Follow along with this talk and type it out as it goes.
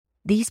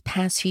These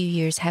past few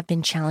years have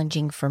been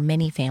challenging for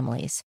many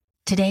families.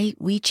 Today,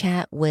 we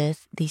chat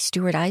with the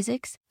Stewart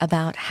Isaacs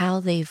about how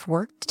they've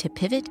worked to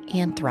pivot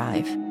and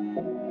thrive.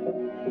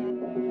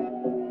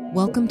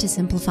 Welcome to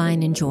Simplify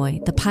and Enjoy,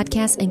 the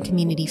podcast and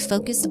community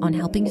focused on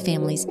helping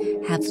families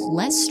have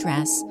less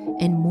stress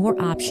and more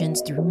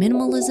options through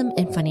minimalism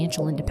and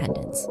financial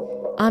independence.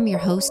 I'm your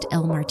host,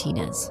 Elle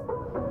Martinez.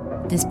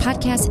 This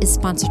podcast is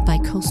sponsored by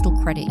Coastal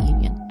Credit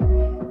Union.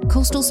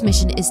 Coastal's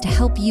mission is to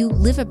help you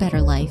live a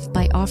better life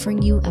by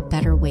offering you a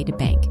better way to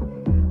bank.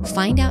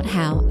 Find out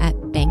how at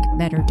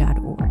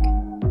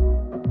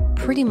bankbetter.org.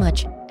 Pretty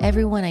much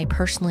everyone I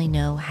personally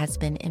know has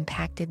been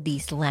impacted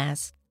these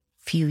last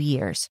few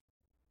years,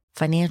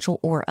 financial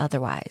or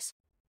otherwise.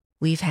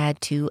 We've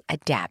had to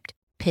adapt,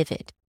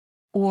 pivot,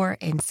 or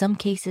in some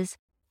cases,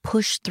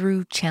 push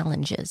through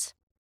challenges.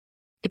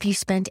 If you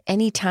spent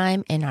any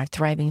time in our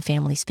Thriving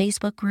Families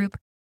Facebook group,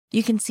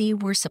 you can see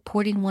we're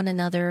supporting one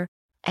another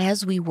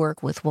as we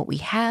work with what we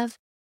have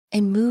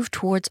and move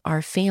towards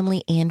our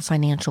family and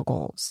financial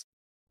goals.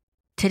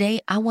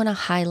 Today, I want to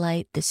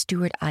highlight the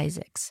Stewart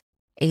Isaacs,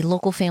 a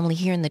local family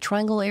here in the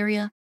Triangle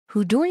area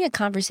who, during a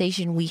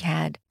conversation we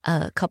had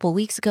a couple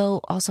weeks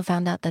ago, also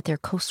found out that they're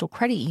Coastal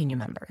Credit Union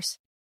members.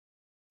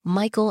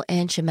 Michael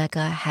and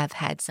Shemeka have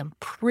had some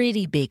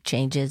pretty big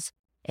changes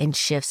and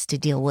shifts to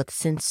deal with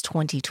since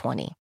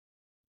 2020.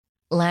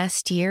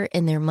 Last year,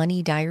 in their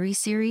Money Diary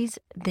series,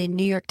 the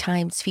New York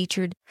Times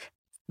featured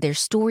their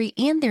story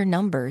and their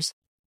numbers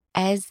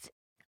and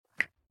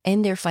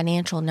their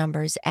financial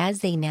numbers as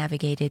they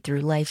navigated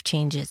through life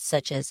changes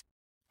such as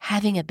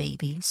having a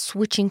baby,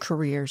 switching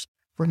careers,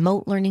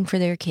 remote learning for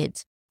their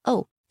kids,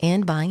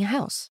 and buying a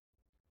house.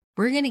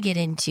 We're going to get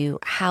into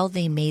how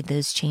they made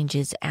those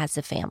changes as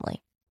a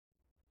family.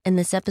 In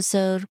this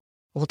episode,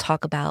 we'll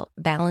talk about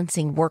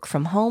balancing work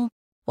from home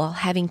while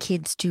having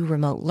kids do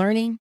remote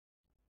learning,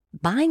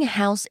 buying a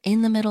house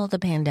in the middle of the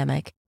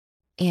pandemic,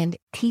 and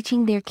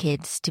teaching their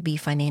kids to be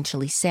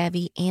financially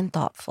savvy and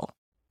thoughtful.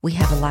 We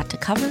have a lot to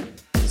cover,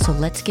 so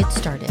let's get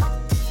started.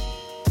 I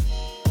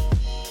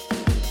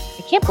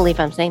can't believe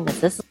I'm saying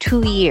this. This is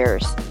 2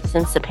 years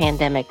since the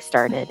pandemic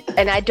started.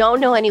 And I don't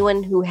know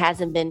anyone who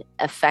hasn't been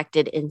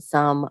affected in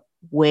some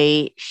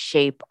way,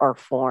 shape, or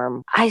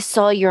form. I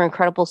saw your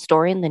incredible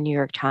story in the New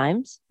York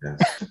Times.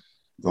 Yes.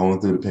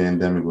 Going through the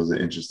pandemic was an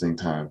interesting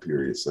time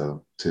period.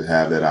 So to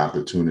have that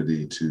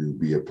opportunity to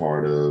be a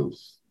part of,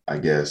 I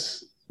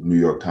guess, New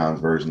York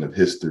Times version of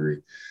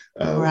history,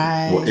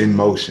 in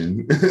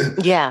motion,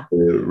 yeah,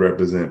 to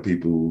represent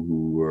people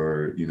who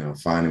were,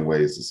 finding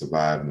ways to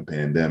survive in the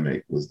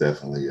pandemic was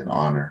definitely an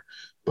honor,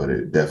 but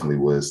it definitely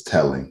was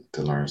telling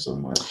to learn so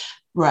much.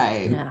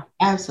 Right. Yeah.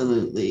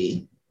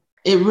 Absolutely.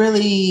 It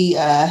really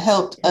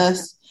helped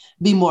us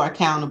be more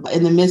accountable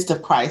in the midst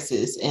of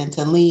crisis and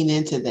to lean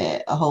into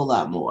that a whole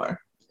lot more.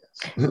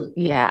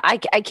 Yeah, I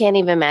can't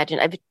even imagine.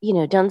 I've,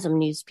 done some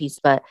news piece,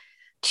 but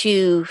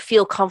to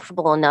feel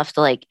comfortable enough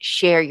to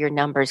share your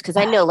numbers. Cause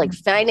I know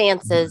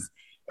finances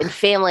and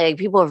family,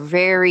 people are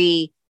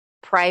very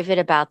private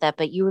about that,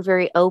 but you were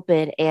very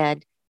open.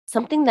 And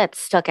something that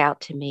stuck out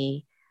to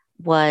me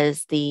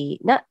was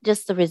not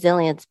just the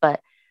resilience,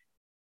 but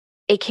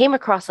it came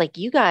across like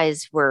you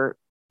guys were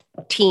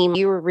a team.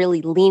 You were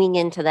really leaning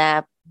into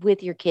that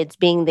with your kids,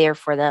 being there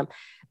for them,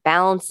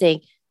 balancing,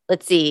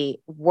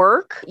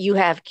 work. You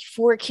have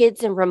 4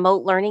 kids in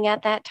remote learning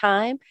at that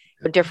time.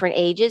 Different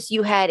ages.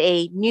 You had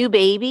a new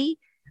baby,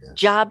 yes.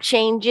 Job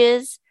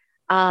changes,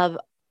 and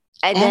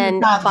then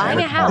buying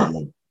a house,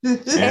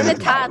 and a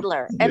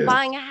toddler, and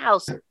buying a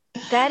house.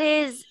 That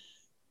is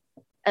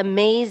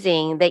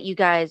amazing that you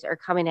guys are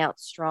coming out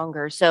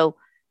stronger. So,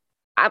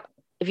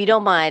 if you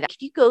don't mind, could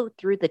you go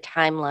through the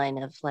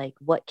timeline of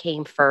what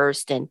came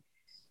first? And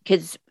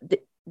because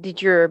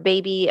did your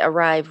baby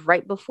arrive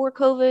right before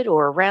COVID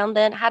or around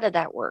then? How did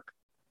that work?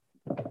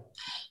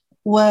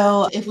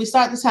 Well, if we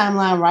start the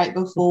timeline right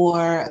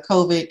before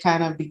COVID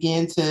kind of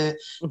began to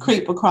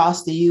creep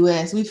across the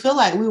U.S., we feel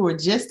like we were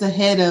just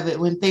ahead of it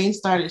when things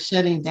started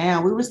shutting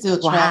down. We were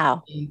still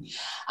traveling.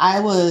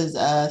 I was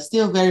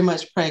still very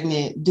much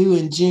pregnant, due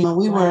in June.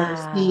 We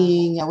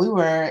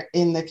were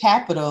in the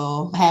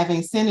Capitol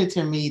having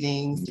senator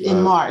meetings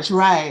in March,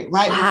 right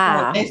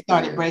before they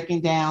started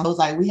breaking down. It was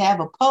like we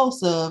have a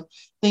pulse of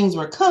things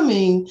were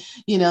coming,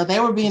 they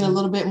were being a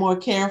little bit more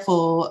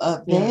careful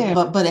up there,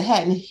 but it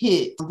hadn't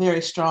hit very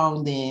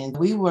strong then.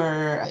 We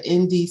were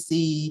in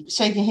DC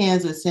shaking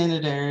hands with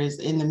senators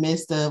in the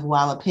midst of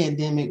while a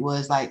pandemic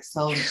was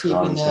so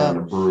keeping up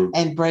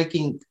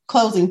and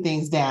closing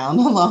things down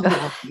along the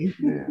way.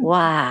 Yeah.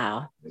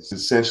 Wow. It's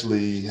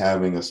essentially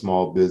having a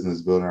small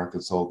business, building our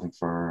consulting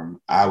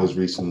firm. I was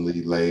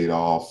recently laid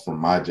off from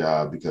my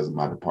job because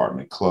my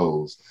department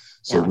closed.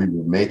 So we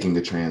were making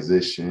a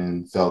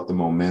transition, felt the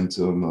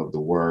momentum of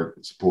the work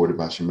supported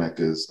by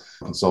Shemeka's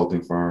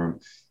consulting firm.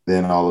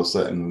 Then all of a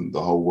sudden,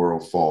 the whole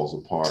world falls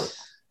apart.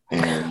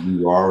 And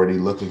we were already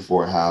looking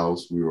for a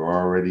house. We were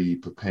already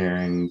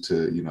preparing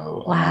to,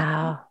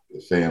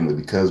 the family,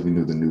 because we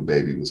knew the new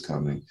baby was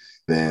coming,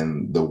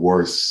 then the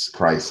worst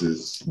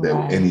crisis that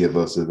any of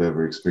us have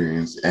ever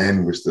experienced,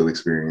 and we're still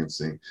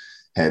experiencing,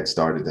 had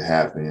started to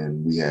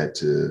happen. We had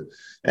to,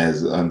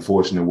 as an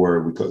unfortunate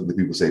word, the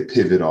people say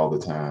pivot all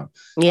the time.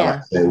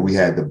 Yeah. We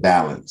had to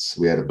balance.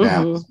 We had to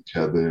balance each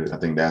other. I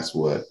think that's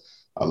what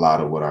a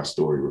lot of what our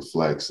story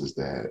reflects, is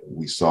that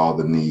we saw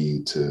the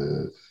need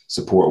to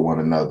support one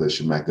another.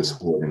 Shemeka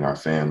supporting our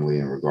family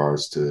in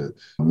regards to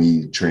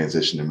me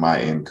transitioning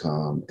my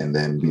income, and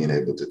then being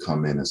able to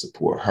come in and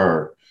support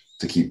her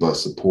to keep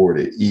us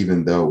supported,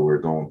 even though we're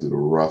going through the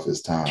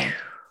roughest time.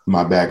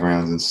 My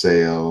background's in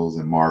sales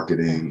and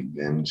marketing,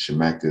 and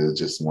Shemeka is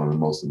just one of the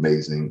most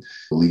amazing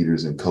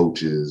leaders and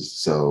coaches.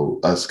 So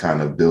us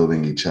kind of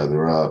building each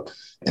other up,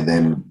 and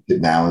then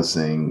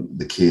balancing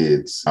the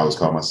kids. I always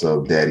call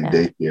myself daddy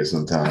daycare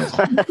sometimes.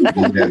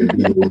 We had to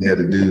do what we had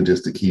to do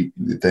just to keep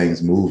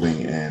things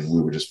moving. And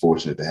we were just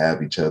fortunate to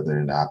have each other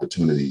and the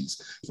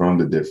opportunities from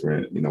the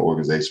different,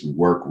 organizations we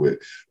work with.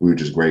 We were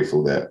just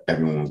grateful that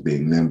everyone was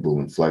being nimble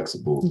and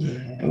flexible,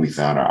 and we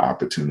found our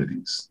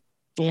opportunities.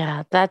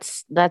 Yeah,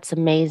 that's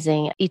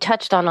amazing. You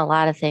touched on a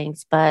lot of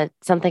things, but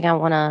something I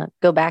want to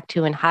go back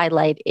to and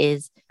highlight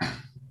is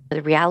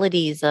the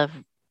realities of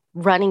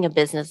running a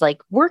business,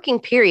 like working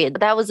period.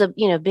 That was a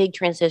big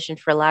transition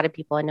for a lot of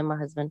people. I know my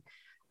husband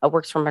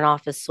works from an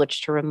office,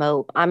 switched to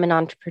remote. I'm an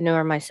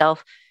entrepreneur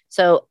myself,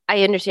 so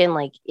I understand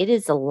like it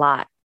is a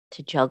lot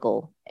to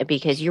juggle,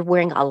 because you're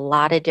wearing a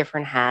lot of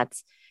different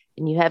hats,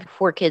 and you have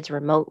 4 kids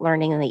remote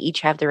learning, and they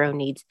each have their own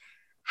needs.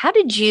 How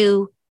did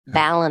you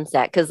balance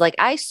that? Because like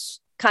I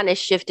kind of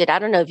shifted. I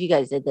don't know if you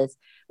guys did this,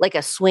 like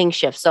a swing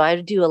shift. So I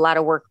would do a lot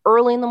of work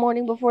early in the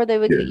morning before they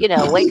would,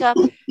 wake up.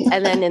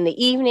 And then in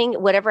the evening,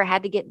 whatever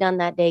had to get done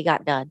that day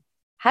got done.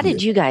 How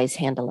did you guys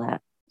handle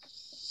that?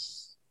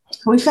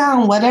 We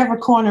found whatever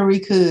corner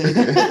we could,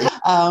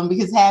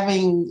 because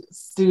having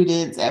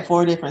students at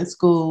 4 different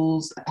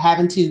schools,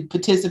 having to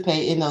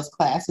participate in those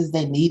classes,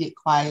 they needed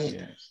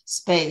quiet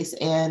space.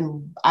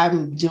 And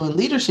I'm doing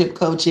leadership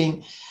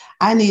coaching.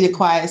 I needed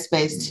quiet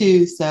space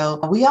too. So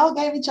we all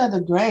gave each other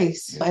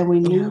grace, and we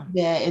knew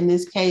that in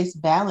this case,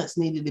 balance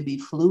needed to be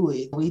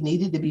fluid. We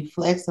needed to be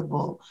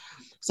flexible.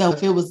 So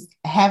if it was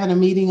having a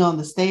meeting on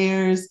the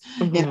stairs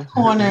in a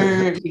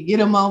corner to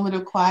get a moment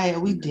of quiet,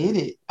 we did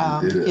it.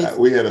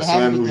 We had a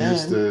son who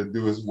used to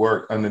do his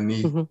work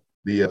underneath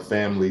the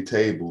family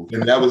table,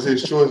 and that was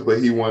his choice,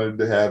 but he wanted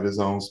to have his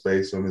own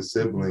space from his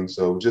siblings.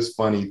 So just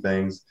funny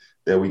things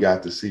that we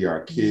got to see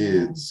our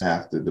kids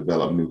have to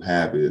develop new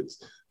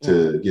habits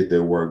to get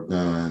their work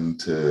done,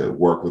 to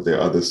work with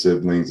their other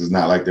siblings. It's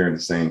not like they're in the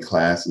same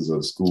classes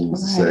or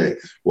schools to say,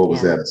 what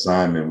was that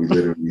assignment? We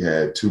literally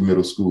had 2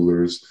 middle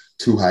schoolers,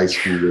 2 high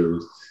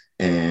schoolers,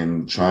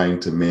 and trying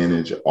to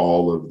manage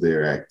all of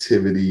their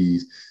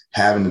activities,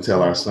 having to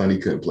tell our son he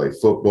couldn't play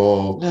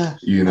football,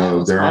 during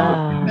the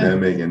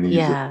pandemic, and he's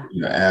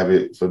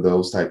avid for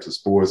those types of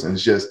sports. And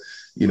it's just,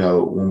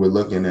 when we're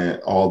looking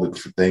at all the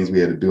things we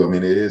had to do, I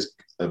mean, it is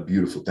a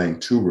beautiful thing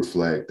to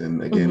reflect.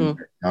 And again,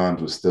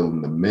 times was still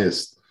in the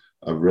midst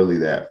of really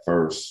that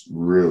first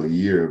real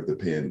year of the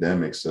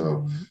pandemic.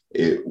 So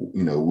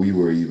we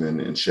were even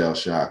in shell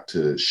shock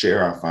to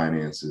share our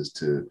finances,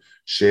 to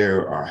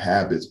share our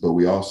habits, but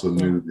we also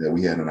knew that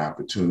we had an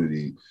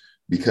opportunity,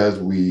 because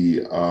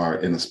we are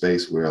in a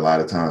space where a lot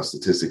of times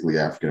statistically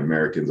African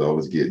Americans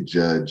always get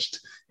judged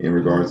in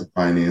regards to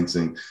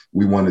financing.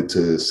 We wanted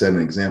to set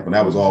an example. And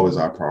that was always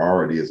our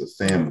priority as a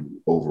family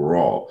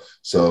overall.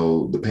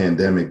 So the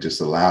pandemic just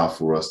allowed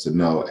for us to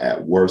know,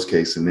 at worst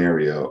case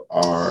scenario,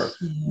 our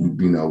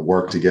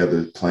work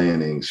together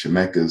planning,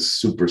 Shemeka's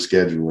super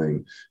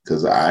scheduling,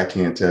 because I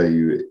can't tell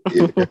you,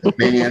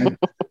 man,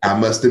 I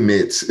must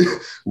admit,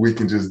 we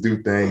can just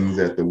do things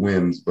at the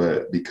whims,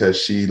 but because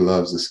she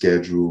loves the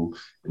schedule,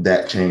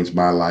 that changed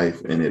my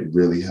life, and it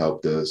really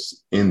helped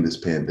us in this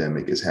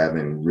pandemic, is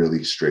having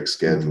really strict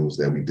schedules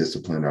that we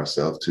disciplined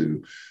ourselves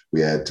to.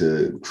 We had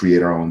to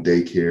create our own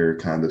daycare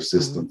kind of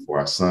system for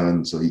our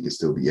son so he could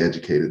still be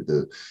educated.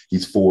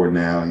 He's 4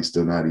 now. He's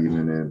still not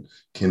even in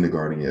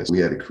kindergarten yet. So we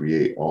had to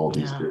create all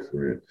these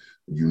different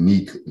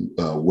unique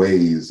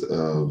ways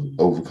of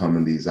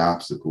overcoming these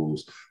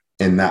obstacles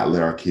and not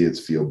let our kids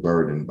feel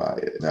burdened by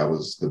it. That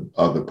was the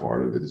other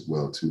part of it as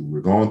well, too. We're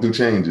going through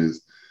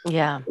changes.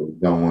 Yeah. We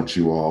don't want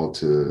you all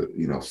to,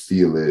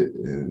 feel it,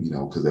 and,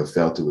 because they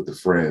felt it with the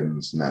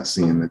friends, not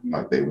seeing it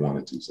like they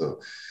wanted to. So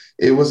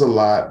it was a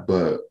lot,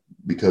 but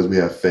because we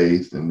have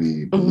faith and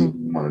we believe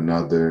in one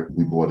another,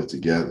 we brought it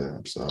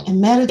together. So,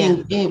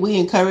 and we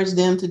encouraged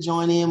them to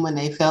join in when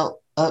they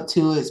felt up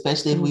to it,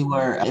 especially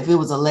if it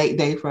was a late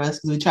day for us,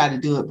 because we tried to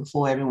do it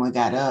before everyone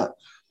got up.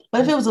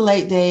 But if it was a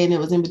late day and it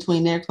was in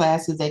between their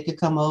classes, they could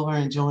come over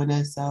and join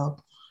us. So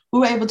we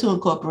were able to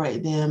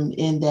incorporate them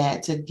in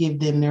that, to give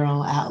them their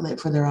own outlet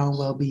for their own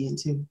well-being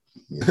too.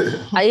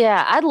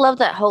 I love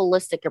that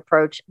holistic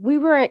approach. We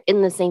were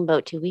in the same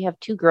boat too. We have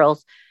 2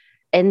 girls,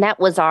 and that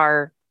was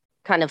our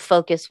kind of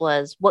focus,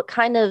 was what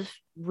kind of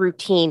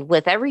routine,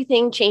 with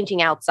everything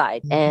changing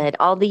outside and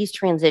all these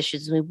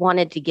transitions, we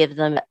wanted to give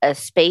them a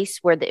space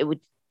where it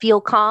would feel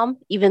calm,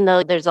 even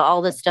though there's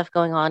all this stuff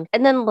going on,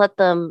 and then let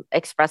them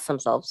express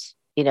themselves.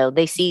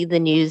 They see the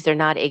news. They're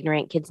not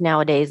ignorant. Kids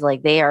nowadays,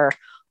 like they are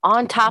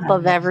on top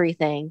of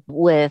everything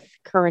with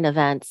current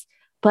events.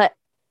 But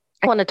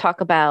I want to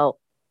talk about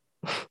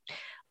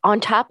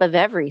on top of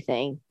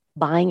everything,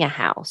 buying a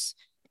house.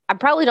 I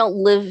probably don't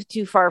live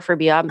too far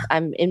from you.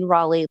 I'm in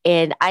Raleigh,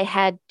 and I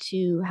had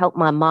to help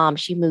my mom.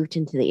 She moved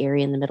into the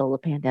area in the middle of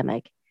the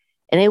pandemic,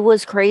 and it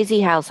was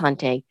crazy house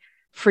hunting.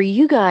 For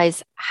you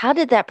guys, how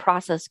did that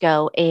process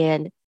go?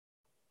 And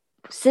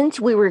since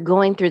we were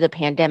going through the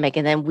pandemic,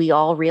 and then we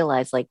all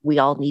realized like we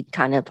all need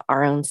kind of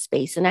our own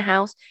space in a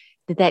house,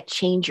 did that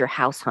change your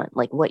house hunt,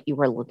 like what you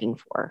were looking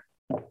for?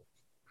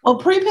 Well,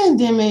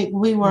 pre-pandemic,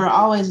 we were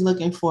always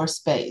looking for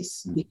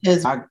space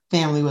because our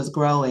family was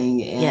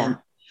growing, and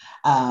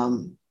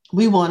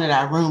we wanted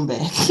our room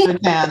back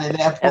down at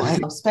that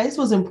point. Space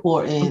was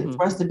important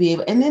for us to be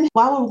able. And then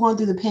while we were going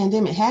through the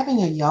pandemic,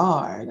 having a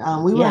yard,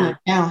 we were in a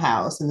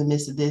townhouse in the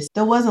midst of this.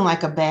 There wasn't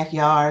like a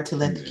backyard to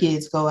let the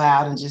kids go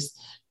out and just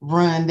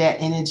run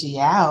that energy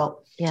out.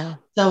 Yeah.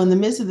 So in the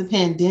midst of the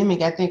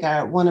pandemic, I think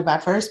one of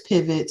our first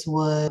pivots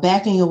was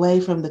backing away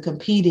from the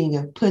competing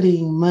of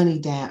putting money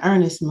down,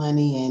 earnest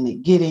money,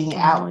 and getting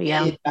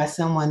outbid by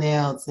someone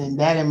else, and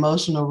that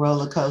emotional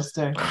roller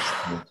coaster.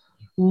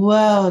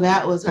 Whoa,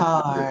 that was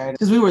hard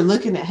because we were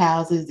looking at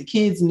houses. The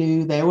kids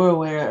knew, they were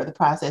aware of the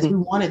process. We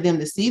wanted them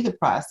to see the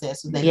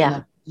process so they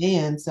could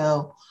understand.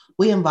 So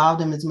we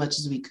involved them as much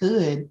as we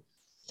could.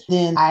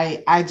 Then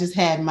I just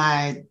had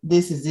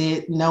this is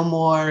it, no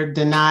more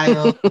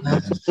denial,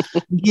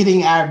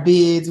 getting our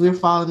bids. We're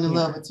falling in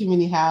love with too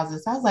many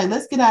houses. So I was like,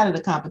 let's get out of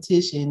the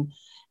competition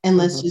and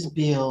let's just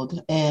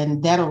build.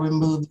 And that'll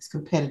remove this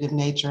competitive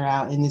nature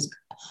out in this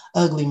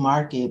ugly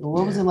market. But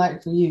what was it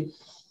like for you?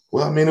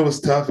 Well, I mean, it was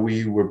tough.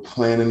 We were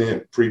planning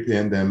it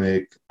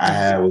pre-pandemic.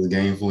 I was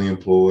gainfully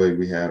employed.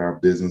 We had our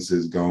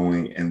businesses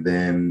going, and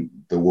then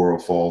the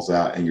world falls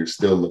out and you're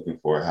still looking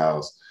for a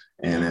house.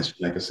 And as,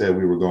 like I said,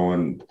 we were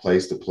going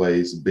place to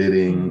place,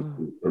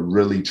 bidding,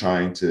 really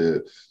trying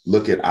to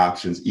look at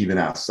options even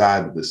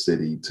outside of the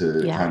city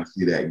to kind of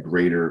see that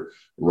greater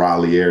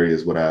Raleigh area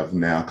is what I've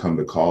now come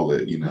to call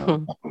it.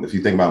 If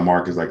you think about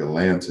markets like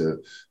Atlanta,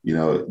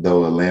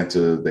 though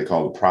Atlanta, they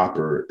call it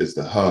proper, is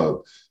the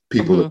hub.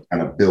 People have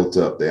kind of built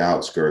up the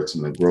outskirts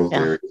and the growth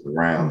areas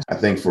around. I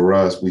think for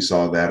us, we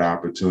saw that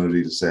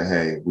opportunity to say,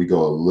 hey, we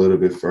go a little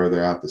bit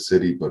further out the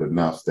city, but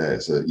enough that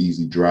it's an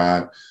easy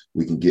drive.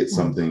 We can get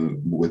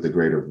something with a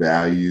greater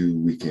value.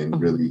 We can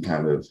really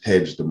kind of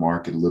hedge the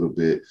market a little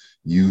bit,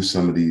 use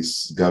some of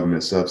these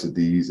government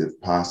subsidies if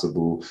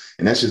possible.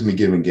 And that's just me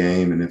giving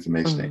game and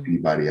information to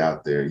anybody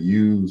out there.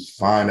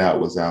 Find out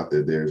what's out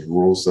there. There's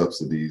rural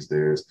subsidies.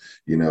 There's,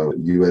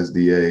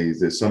 USDAs.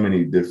 There's so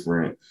many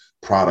different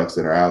products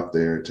that are out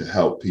there to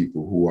help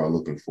people who are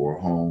looking for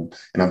a home.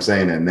 And I'm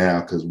saying that now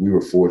because we were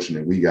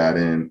fortunate. We got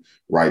in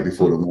right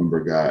before the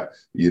lumber got,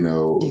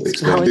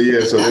 expensive.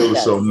 Yeah, so there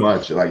was so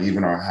much, like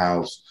even our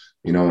house,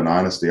 and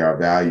honestly, our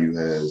value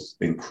has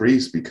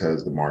increased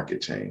because the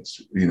market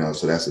changed,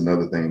 so that's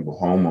another thing with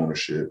home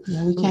ownership.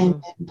 Yeah, we came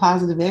in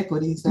positive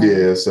equity. So.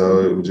 Yeah,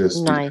 so it was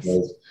just nice.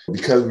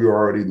 Because we were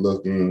already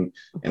looking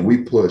and we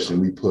pushed.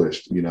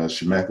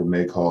 Shemeka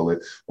may call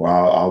it, or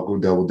I'll go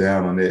double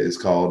down on it. It's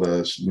called,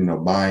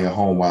 buying a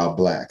home while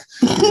Black.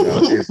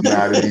 It's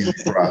not an easy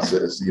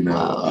process, you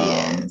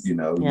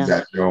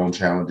got your own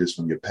challenges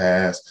from your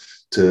past.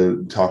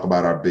 To talk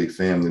about our big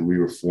family, we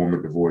were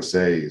former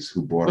divorcees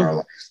who brought our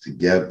lives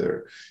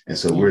together. And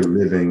so we're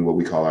living what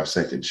we call our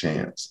second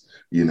chance.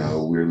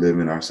 We're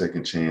living our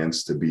second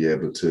chance to be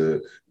able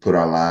to put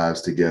our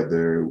lives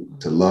together,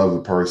 to love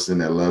a person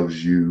that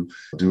loves you,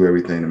 do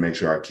everything to make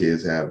sure our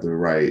kids have the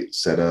right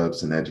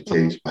setups and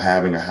education.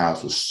 Having a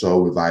house was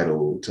so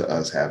vital to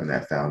us, having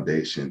that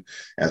foundation,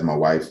 as my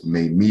wife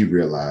made me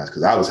realize,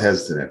 because I was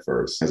hesitant at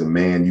first. As a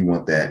man, you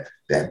want that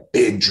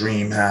big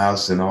dream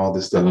house and all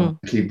this stuff.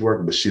 Keep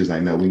working. But she was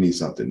like, no, we need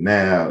something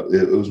now.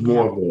 It was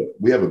more of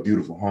we have a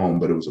beautiful home,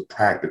 but it was a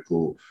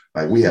practical,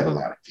 like we have a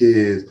lot of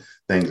kids.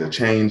 Things are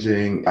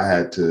changing. I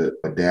had to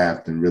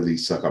adapt and really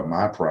suck up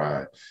my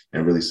pride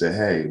and really say,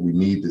 hey, we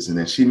need this. And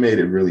then she made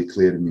it really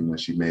clear to me when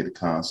she made the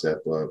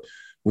concept of,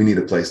 we need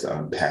a place to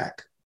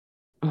unpack.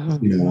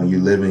 When you're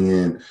living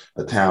in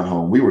a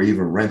townhome, we were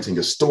even renting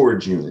a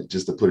storage unit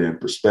just to put it in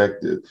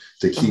perspective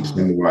to keep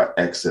some of our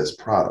excess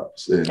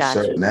products. And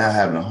so now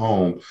having a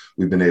home,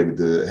 we've been able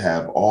to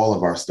have all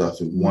of our stuff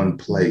in one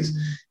place,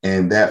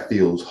 and that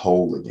feels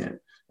whole again.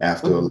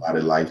 After a lot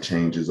of life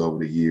changes over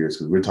the years,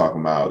 because we're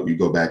talking about, you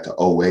go back to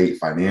 2008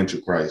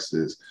 financial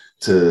crisis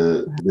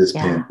to this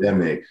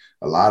pandemic,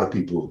 a lot of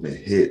people have been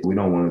hit. We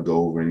don't want to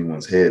go over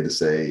anyone's head to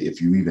say,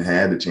 if you even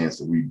had the chance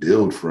to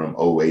rebuild from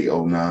 2008,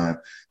 2009,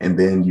 and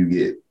then you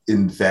get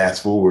in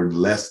fast forward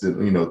less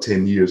than,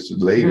 10 years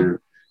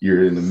later,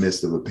 you're in the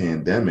midst of a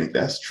pandemic.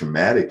 That's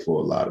traumatic for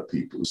a lot of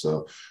people.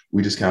 So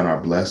we just count our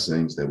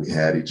blessings that we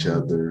had each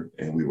other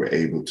and we were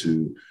able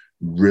to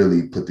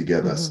really put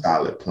together a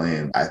solid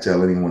plan. I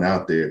tell anyone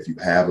out there, if you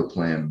have a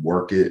plan,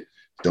 work it,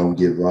 Don't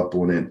give up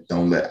on it.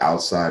 Don't let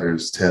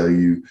outsiders tell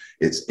you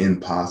it's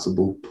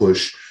impossible.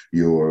 Push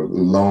your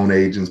loan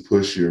agents,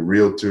 push your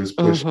realtors,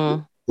 push,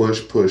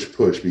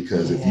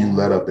 because if you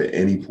let up at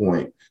any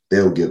point,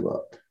 they'll give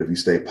up. If you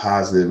stay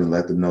positive and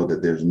let them know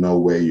that there's no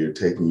way you're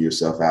taking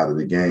yourself out of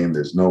the game,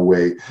 there's no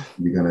way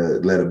you're going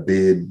to let a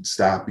bid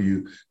stop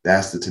you.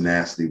 That's the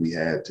tenacity we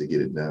had to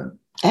get it done.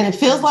 And it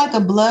feels like a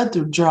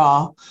blood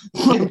draw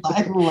in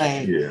life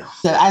away. Yeah.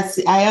 So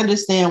I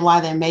understand why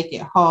they make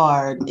it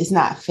hard. It's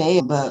not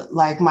fair, but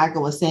like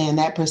Michael was saying,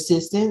 that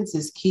persistence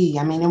is key.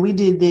 I mean, and we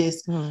did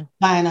this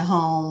buying a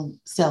home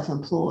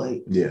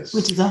self-employed, yes,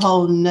 which is a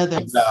whole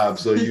nother job.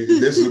 So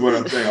this is what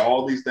I'm saying.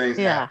 All these things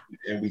happened,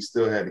 and we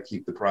still had to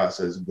keep the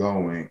process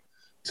going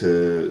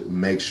to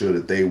make sure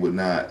that they would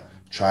not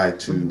try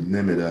to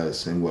limit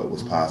us in what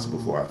was possible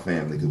for our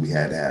family, because we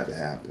had to have it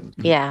happen.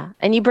 Yeah.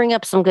 And you bring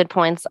up some good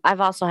points.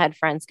 I've also had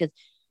friends, because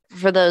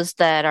for those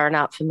that are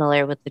not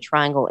familiar with the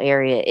Triangle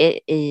area,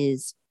 it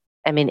is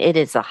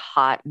a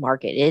hot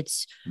market.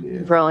 It's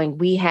growing.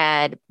 We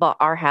had bought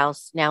our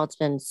house. Now it's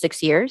been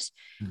 6 years,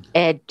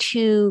 and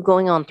 2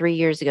 going on 3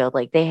 years ago.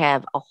 Like, they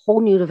have a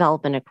whole new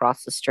development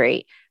across the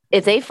street.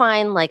 If they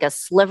find like a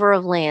sliver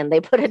of land, they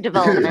put a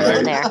development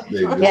in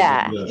there.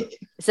 Yeah.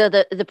 So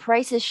the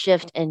prices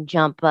shift and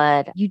jump,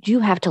 but you do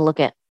have to look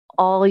at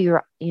all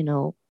your,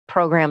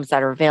 programs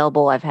that are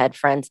available. I've had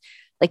friends,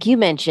 like you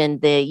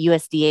mentioned, the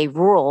USDA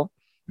rural,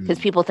 because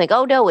people think,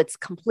 oh no, it's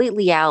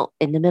completely out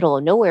in the middle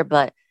of nowhere.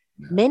 But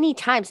many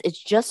times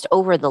it's just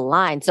over the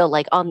line. So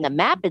like on the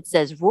map, it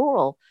says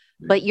rural,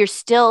 but you're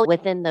still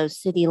within those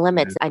city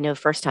limits. I know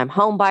first time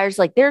home buyers,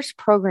 like there's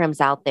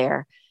programs out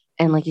there.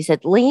 And like you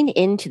said, lean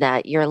into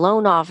that. Your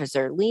loan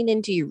officer, lean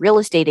into your real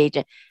estate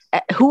agent,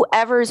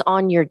 whoever's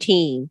on your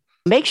team.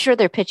 Make sure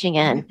they're pitching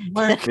in.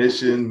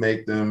 Mission,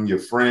 make them your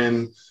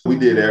friend. We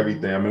did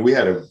everything. I mean, we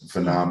had a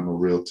phenomenal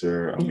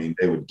realtor. I mean,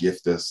 they would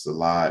gift us a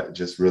lot,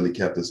 just really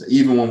kept us,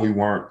 even when we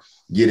weren't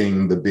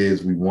getting the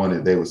bids we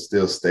wanted, they would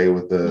still stay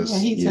with us. Yeah,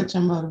 he's such a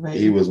motivator.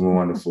 He was a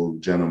wonderful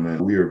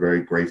gentleman. We were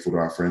very grateful to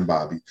our friend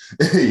Bobby.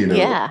 He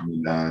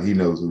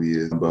knows who he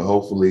is. But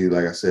hopefully,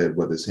 like I said,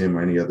 whether it's him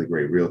or any other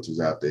great realtors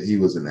out there, he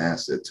was an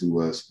asset to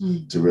us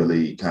to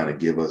really kind of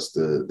give us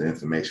the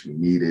information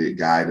we needed,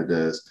 guided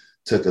us,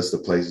 took us to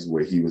places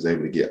where he was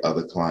able to get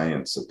other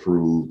clients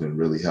approved and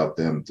really help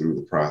them through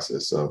the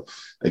process. So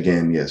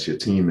again, yes, your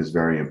team is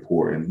very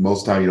important.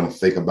 Most of the time you don't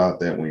think about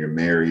that when you're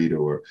married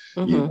or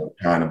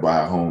trying to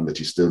buy a home, that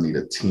you still need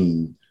a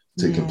team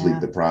to complete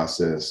the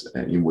process,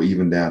 and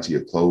even down to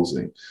your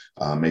closing.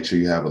 Make sure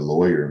you have a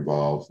lawyer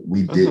involved.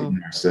 We did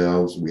it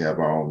ourselves. We have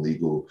our own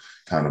legal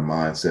kind of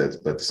mindsets,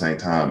 but at the same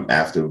time,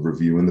 after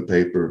reviewing the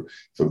paper,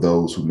 for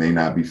those who may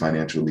not be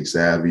financially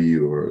savvy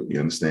or you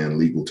understand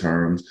legal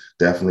terms,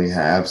 definitely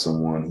have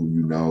someone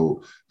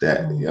who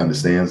that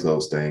understands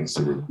those things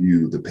to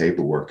review the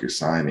paperwork you're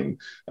signing,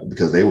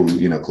 because they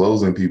were,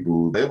 closing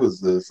people. It was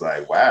just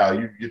like, wow,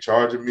 you're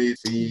charging me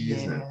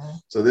fees. And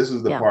so this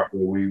was the part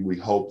where we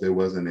hope there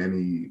wasn't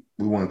any,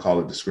 we wouldn't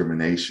call it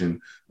discrimination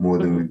more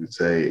than we would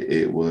say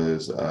it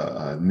was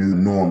a new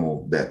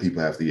normal that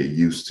people have to get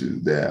used to,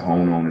 that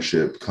home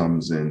ownership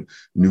comes in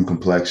new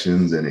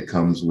complexions and it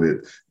comes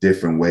with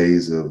different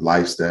ways of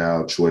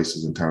lifestyle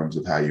choices in terms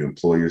of how you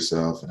employ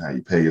yourself and how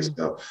you pay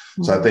yourself.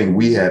 So I think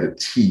we had to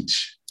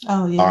teach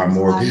our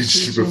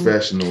mortgage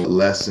professional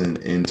lesson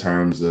in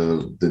terms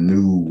of the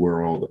new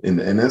world. And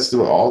that's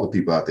to all the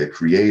people out there,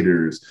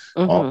 creators,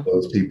 all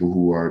those people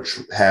who are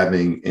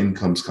having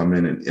incomes come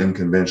in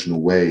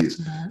unconventional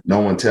ways.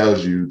 No one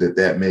tells you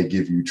that may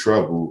give you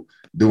trouble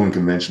doing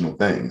conventional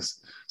things.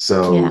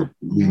 So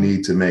we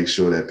need to make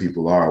sure that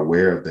people are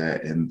aware of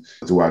that. And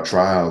through our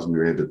trials, we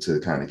were able to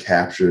kind of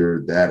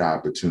capture that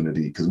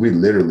opportunity, because we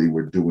literally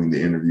were doing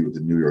the interview with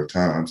the New York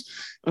Times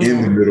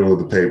in the middle of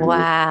the paper.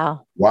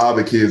 Wow. While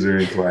the kids are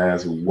in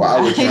class,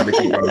 while we're trying to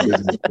keep our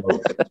business going.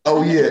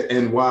 Oh, yeah.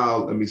 And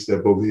while, let me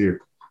step over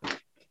here.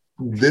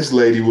 This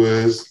lady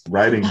was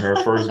writing her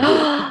first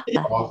book,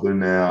 author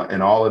now,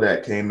 and all of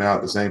that came out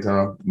at the same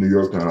time. New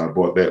York Times, I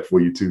bought that for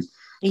you too.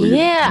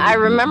 I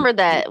remember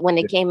that when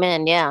it came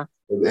in. Yeah.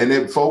 And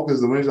it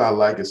focused, the reason I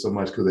like it so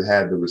much because it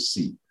had the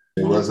receipt.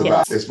 It was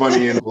about, it's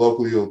funny, in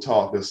colloquial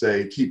talk, they'll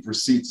say, keep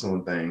receipts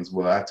on things.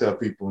 Well, I tell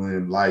people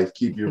in life,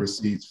 keep your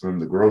receipts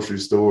from the grocery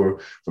store,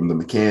 from the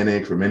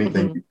mechanic, from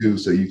anything you do,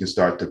 so you can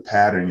start to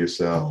pattern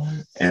yourself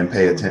and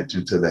pay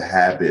attention to the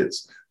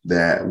habits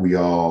that we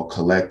all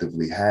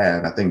collectively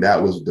have. I think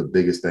that was the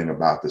biggest thing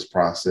about this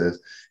process.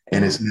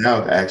 And it's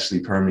now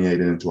actually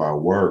permeated into our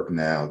work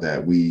now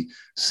that we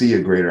see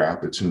a greater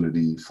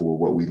opportunity for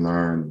what we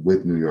learned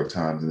with New York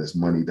Times in this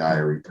money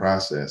diary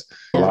process.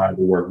 A lot of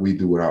the work we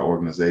do with our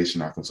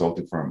organization, our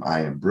consulting firm,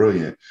 I Am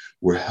Brilliant,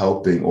 we're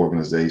helping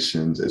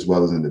organizations as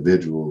well as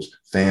individuals,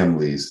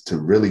 families, to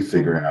really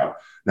figure out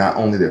not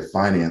only their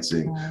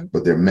financing,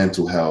 but their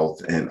mental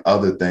health and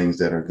other things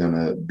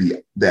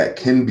that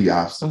can be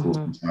obstacles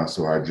sometimes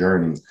to our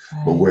journey.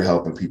 But we're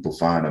helping people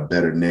find a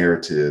better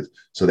narrative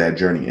so that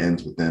journey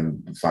ends with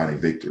them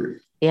finding victory.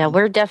 Yeah,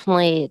 we're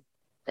definitely,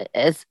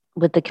 as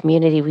with the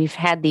community, we've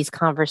had these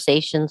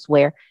conversations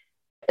where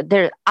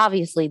there's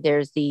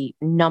the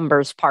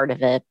numbers part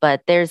of it,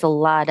 but there's a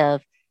lot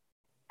of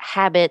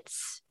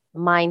habits,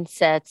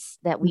 mindsets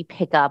that we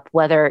pick up,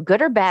 whether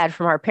good or bad,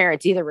 from our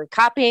parents. Either we're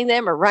copying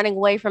them or running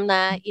away from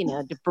that,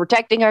 to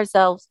protecting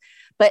ourselves.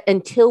 But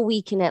until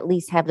we can at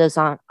least have those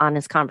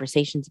honest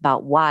conversations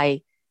about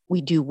why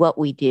we do what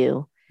we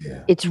do,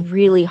 it's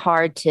really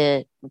hard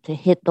to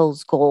hit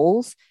those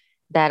goals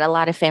that a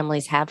lot of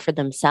families have for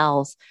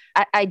themselves.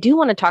 I do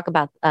want to talk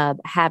about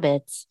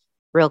habits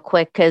real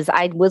quick, because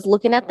I was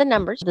looking at the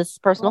numbers. This is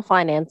personal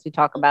finance. We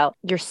talk about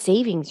your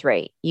savings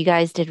rate. You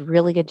guys did a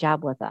really good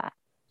job with that.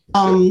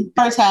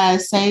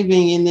 Prioritize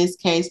saving in this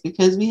case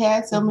because we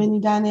had so many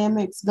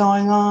dynamics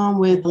going on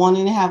with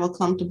wanting to have a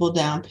comfortable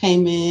down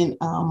payment,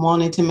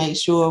 wanting to make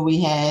sure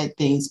we had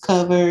things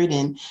covered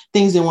and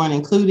things that weren't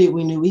included.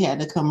 We knew we had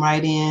to come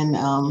right in.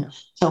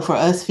 So for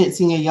us,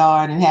 fencing a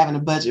yard and having a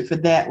budget for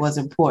that was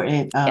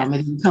important. It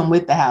didn't come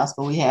with the house,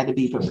 but we had to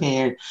be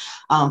prepared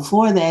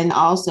for that. And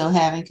also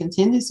having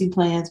contingency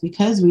plans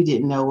because we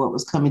didn't know what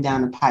was coming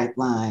down the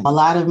pipeline. A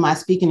lot of my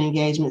speaking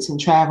engagements and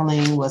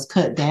traveling was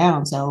cut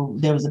down. So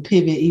there was a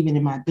pivot even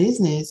in my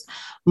business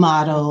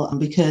model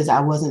because I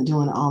wasn't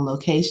doing on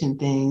location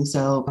things.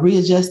 So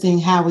readjusting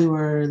how we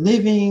were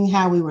living,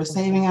 how we were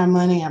saving our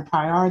money and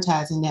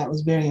prioritizing that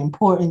was very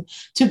important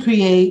to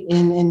create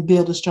and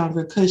build a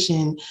stronger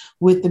cushion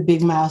with the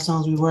big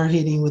milestones we were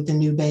hitting with the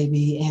new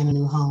baby and a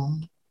new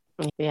home.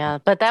 Yeah,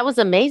 but that was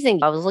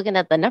amazing. I was looking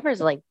at the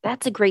numbers, like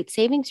that's a great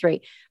savings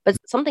rate. But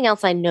something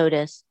else I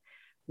noticed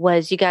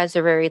was you guys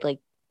are very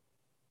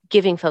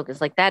giving focused.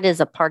 Like that is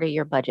a part of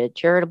your budget,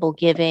 charitable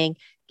giving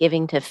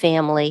to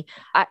family.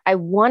 I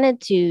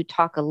wanted to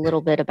talk a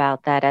little bit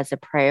about that as a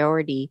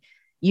priority.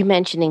 You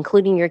mentioned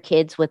including your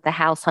kids with the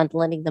house hunt,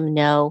 letting them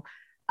know.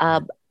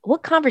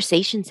 What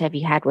conversations have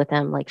you had with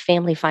them, like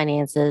family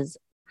finances,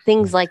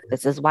 things like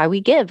this is why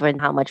we give and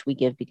how much we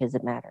give because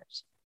it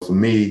matters? For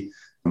me,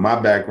 my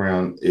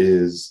background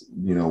is,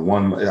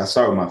 I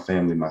start with my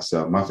family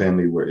myself. My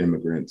family were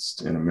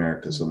immigrants in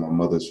America. So my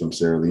mother's from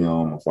Sierra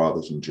Leone, my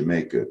father's from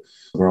Jamaica.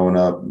 Growing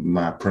up,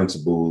 my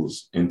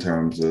principles in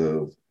terms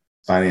of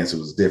finance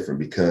was different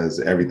because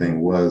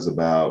everything was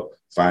about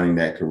finding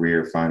that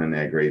career, finding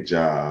that great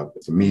job.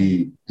 For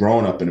me,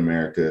 growing up in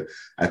America,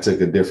 I took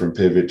a different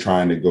pivot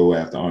trying to go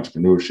after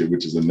entrepreneurship,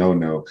 which is a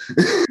no-no.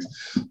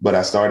 But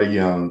I started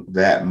young.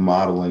 That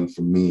modeling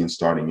for me and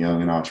starting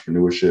young in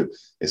entrepreneurship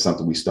is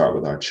something we start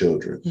with our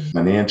children. Mm-hmm.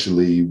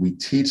 Financially, we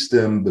teach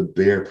them the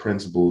bare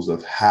principles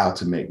of how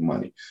to make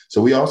money.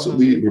 So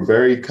we're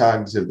very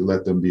cognitive to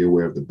let them be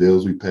aware of the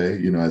bills we pay,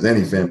 as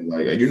any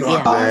family,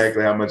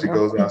 exactly how much it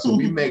goes out. So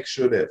we make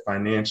sure that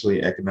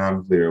financially,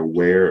 economically are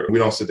aware. We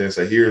don't sit there and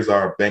say, here's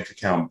our bank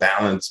account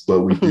balance,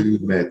 but we do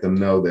let them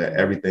know that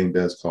everything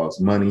does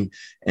cost money.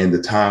 And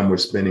the time we're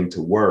spending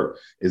to work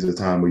is the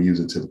time we're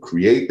using to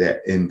create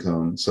that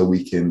income so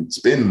we can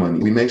spend money.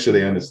 We make sure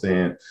they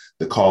understand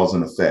the cause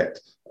and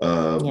effect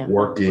of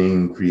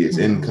working creates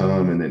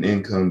income, and then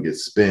income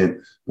gets spent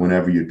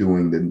whenever you're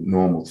doing the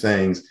normal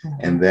things.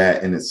 And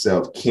that in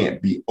itself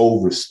can't be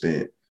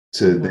overspent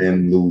to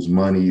then lose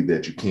money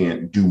that you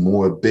can't do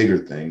more bigger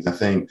things. I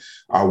think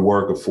our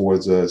work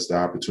affords us the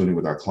opportunity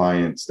with our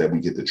clients that we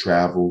get to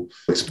travel.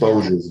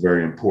 Exposure is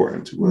very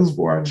important to us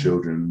for our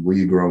children.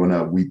 We growing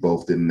up, we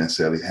both didn't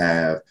necessarily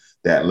have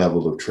that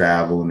level of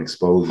travel and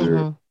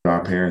exposure.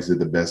 Our parents did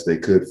the best they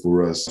could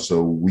for us.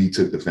 So we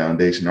took the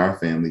foundation our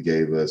family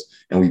gave us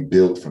and we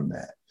built from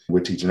that. We're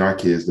teaching our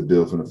kids to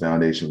build from the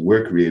foundation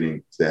we're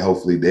creating so that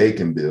hopefully they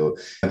can build.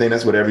 I think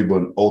that's what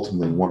everyone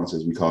ultimately wants,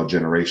 as we call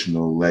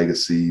generational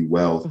legacy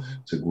wealth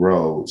to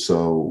grow.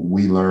 So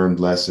we learned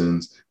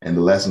lessons, and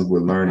the lessons we're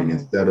learning,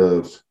 instead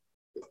of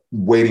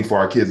waiting for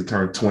our kids to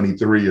turn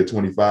 23 or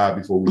 25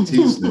 before we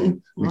teach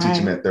them, we teach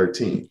them at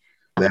 13.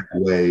 That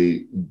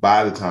way,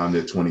 by the time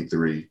they're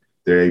 23,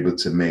 they're able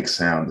to make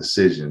sound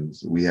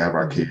decisions. We have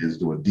our kids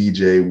doing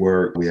DJ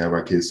work. We have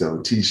our kids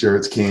selling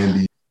T-shirts,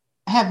 candy.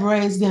 Have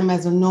raised them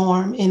as a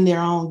norm in their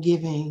own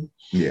giving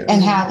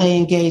and how they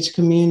engage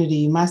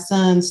community. My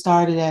son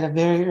started at a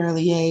very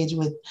early age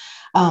with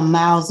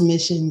Miles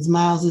Missions.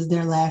 Miles is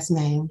their last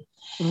name.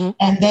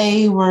 And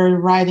they were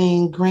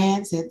writing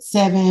grants at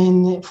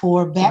 7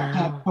 for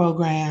backpack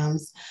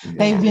programs.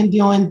 They've been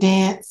doing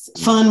dance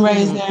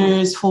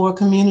fundraisers for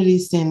community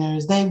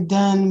centers. They've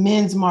done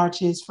men's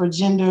marches for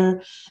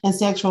gender and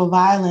sexual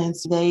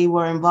violence. They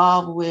were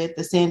involved with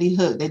the Sandy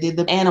Hook. They did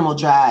the animal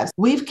drives.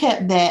 We've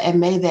kept that and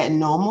made that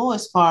normal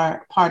as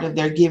part of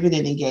their giving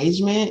and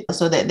engagement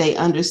so that they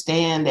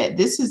understand that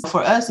this is,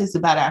 for us, it's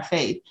about our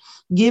faith.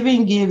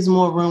 Giving gives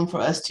more room for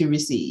us to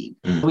receive.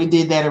 We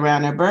did that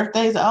around their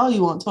birthdays. Oh,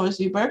 you want towards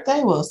your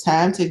birthday? Well, it's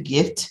time to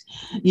gift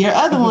your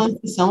other one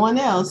to someone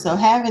else. So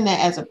having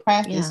that as a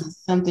practice is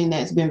something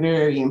that's been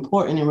very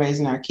important in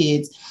raising our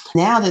kids.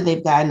 Now that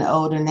they've gotten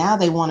older, now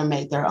they want to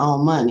make their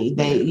own money.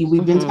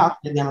 We've been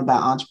talking to them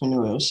about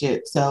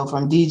entrepreneurship. So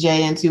from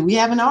DJing to, we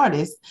have an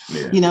artist,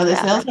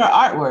 that sells her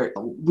artwork.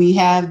 We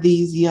have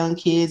these young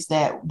kids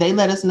that they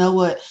let us know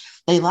what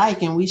they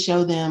like, and we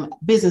show them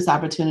business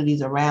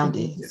opportunities around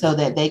it so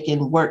that they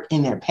can work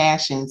in their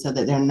passion, so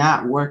that they're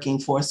not working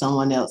for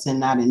someone else and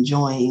not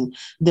enjoying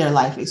their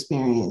life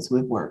experience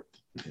with work.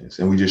 Yes,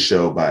 and we just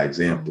show by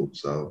example.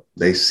 So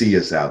they see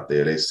us out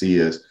there. They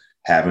see us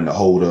having to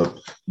hold up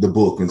the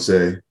book and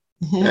say,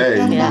 hey,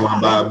 you want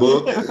to buy a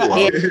book?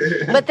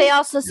 But they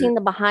also seen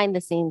the behind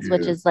the scenes,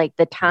 which is like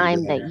the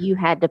time that you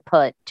had to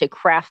put to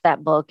craft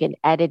that book and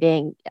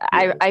editing.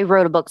 I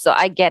wrote a book, so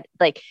I get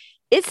like,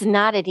 it's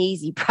not an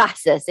easy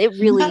process. It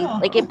really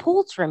like it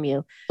pulls from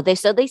you. They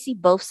see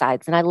both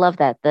sides. And I love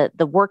that,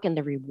 the work and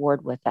the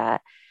reward with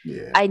that.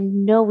 Yeah. I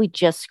know we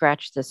just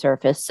scratched the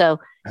surface. So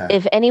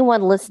if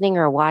anyone listening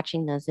or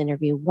watching this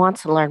interview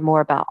wants to learn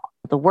more about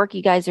the work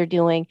you guys are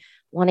doing,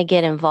 want to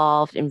get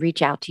involved and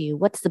reach out to you,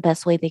 what's the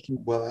best way they can?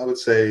 Well, I would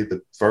say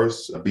the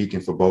first beacon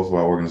for both of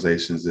our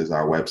organizations is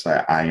our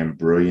website,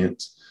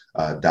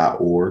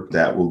 IamBrilliant.org.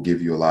 That will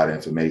give you a lot of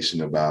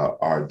information about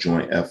our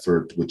joint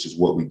effort, which is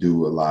what we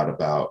do a lot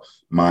about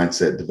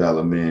mindset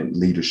development,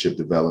 leadership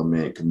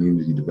development,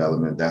 community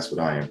development. That's what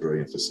I Am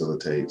Brilliant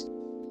facilitates.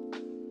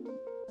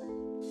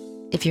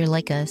 If you're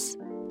like us,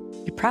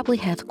 you probably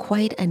have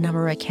quite a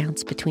number of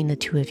accounts between the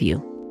two of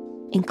you,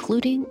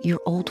 including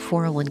your old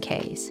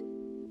 401ks.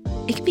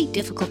 It can be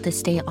difficult to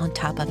stay on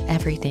top of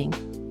everything,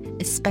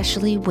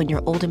 especially when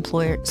your old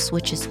employer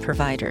switches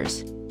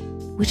providers,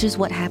 which is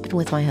what happened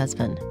with my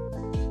husband.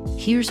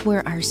 Here's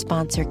where our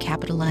sponsor,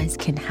 Capitalize,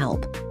 can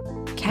help.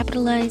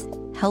 Capitalize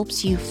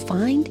helps you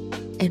find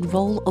and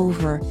roll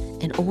over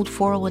an old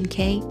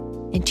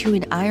 401k into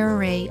an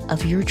IRA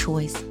of your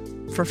choice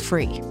for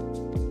free.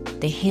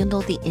 They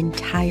handle the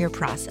entire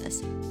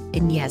process.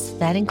 And yes,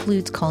 that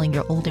includes calling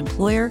your old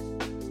employer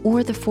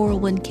or the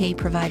 401k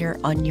provider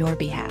on your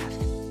behalf.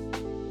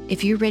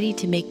 If you're ready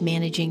to make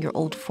managing your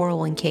old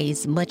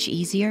 401ks much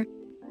easier,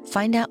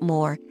 find out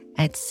more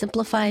at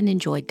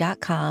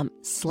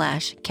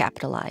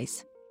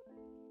simplifyandenjoy.com/capitalize.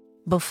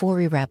 Before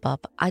we wrap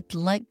up, I'd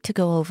like to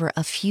go over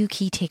a few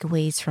key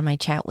takeaways from my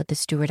chat with the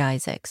Stewart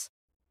Isaacs.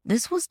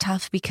 This was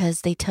tough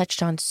because they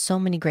touched on so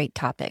many great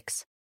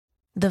topics.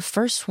 The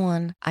first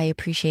one I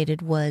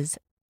appreciated was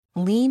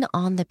lean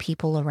on the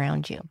people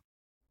around you.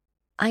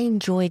 I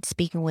enjoyed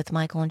speaking with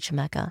Michael and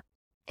Shemeka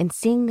and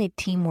seeing the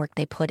teamwork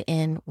they put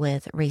in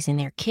with raising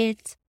their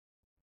kids,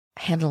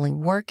 handling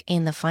work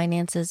and the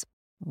finances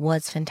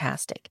was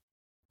fantastic.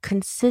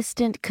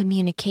 Consistent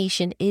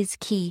communication is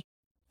key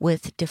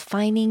with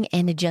defining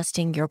and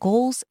adjusting your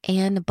goals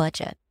and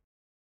budget.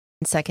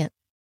 And second,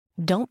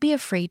 don't be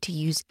afraid to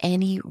use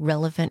any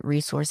relevant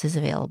resources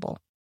available.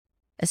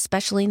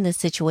 Especially in this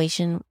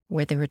situation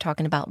where they were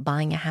talking about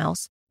buying a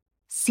house,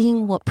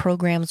 seeing what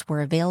programs were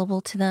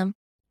available to them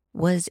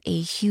was a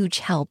huge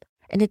help.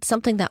 And it's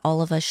something that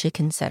all of us should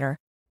consider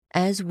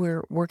as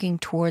we're working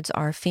towards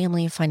our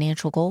family and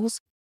financial goals.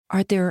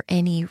 Are there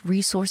any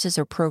resources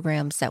or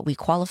programs that we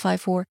qualify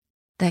for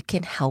that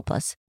can help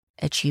us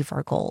achieve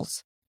our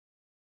goals?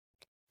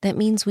 That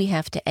means we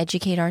have to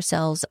educate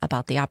ourselves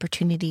about the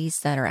opportunities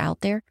that are out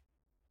there,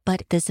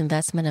 but this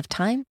investment of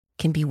time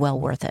can be well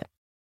worth it.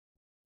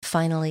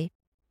 Finally,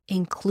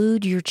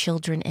 include your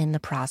children in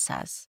the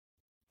process.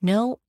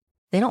 No,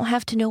 they don't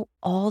have to know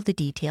all the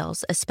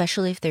details,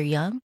 especially if they're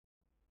young.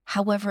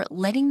 However,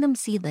 letting them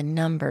see the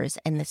numbers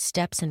and the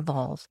steps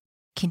involved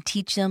can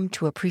teach them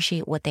to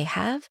appreciate what they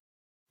have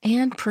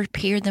and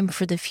prepare them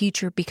for the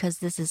future because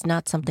this is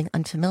not something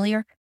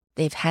unfamiliar.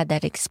 They've had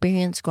that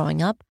experience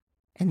growing up.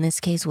 In this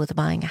case, with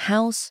buying a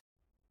house,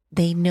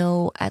 they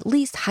know at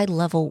least high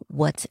level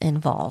what's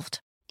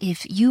involved.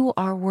 If you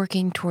are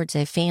working towards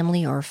a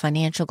family or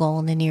financial goal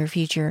in the near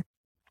future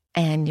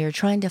and you're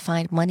trying to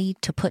find money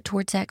to put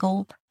towards that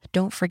goal,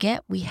 don't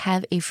forget we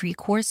have a free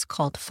course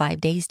called 5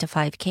 Days to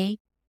 5K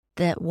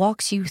that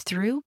walks you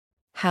through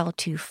how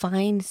to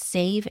find,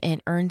 save,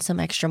 and earn some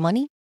extra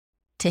money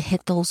to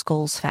hit those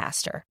goals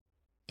faster.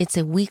 It's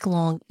a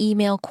week-long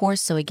email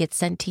course, so it gets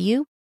sent to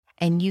you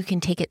and you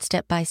can take it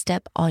step by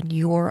step on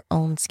your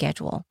own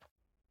schedule.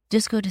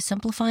 Just go to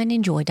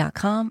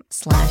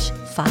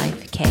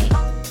simplifyandenjoy.com/5K.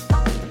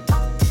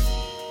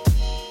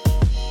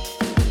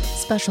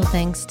 Special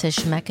thanks to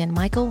Shemeka and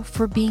Michael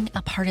for being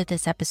a part of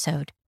this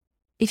episode.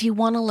 If you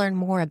want to learn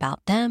more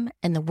about them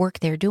and the work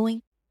they're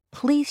doing,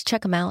 please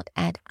check them out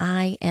at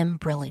I Am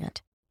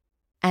Brilliant.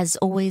 As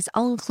always,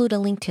 I'll include a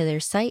link to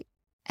their site,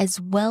 as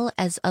well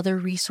as other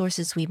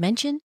resources we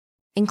mentioned,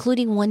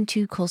 including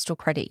 1-2 Coastal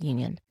Credit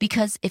Union.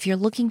 Because if you're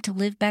looking to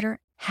live better,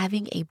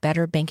 having a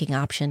better banking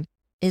option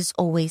is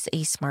always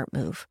a smart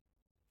move.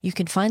 You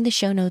can find the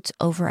show notes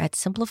over at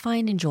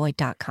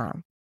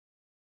simplifyandenjoy.com.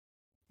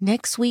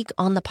 Next week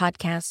on the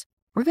podcast,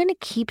 we're going to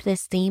keep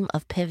this theme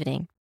of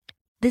pivoting.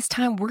 This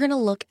time, we're going to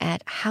look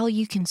at how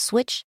you can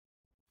switch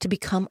to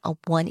become a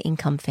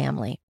one-income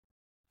family.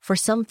 For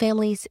some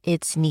families,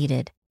 it's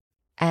needed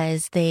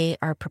as they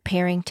are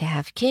preparing to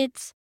have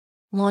kids,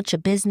 launch a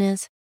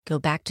business, go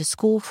back to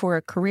school for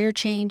a career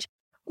change,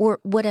 or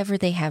whatever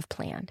they have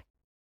planned.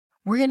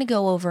 We're going to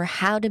go over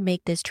how to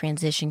make this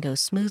transition go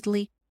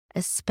smoothly,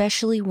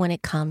 especially when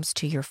it comes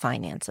to your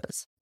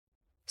finances.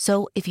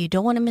 So if you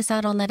don't want to miss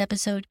out on that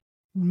episode,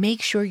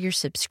 make sure you're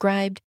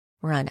subscribed.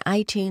 We're on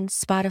iTunes,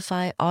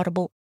 Spotify,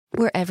 Audible,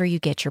 wherever you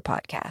get your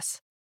podcasts.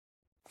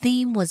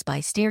 Theme was by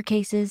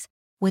Staircases,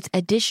 with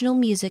additional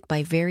music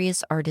by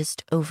various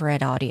artists over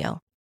at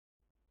Audio.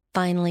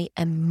 Finally,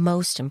 and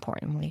most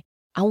importantly,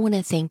 I want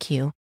to thank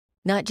you,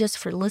 not just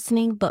for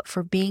listening, but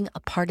for being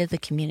a part of the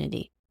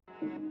community.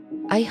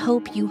 I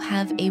hope you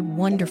have a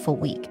wonderful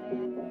week.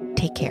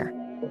 Take care.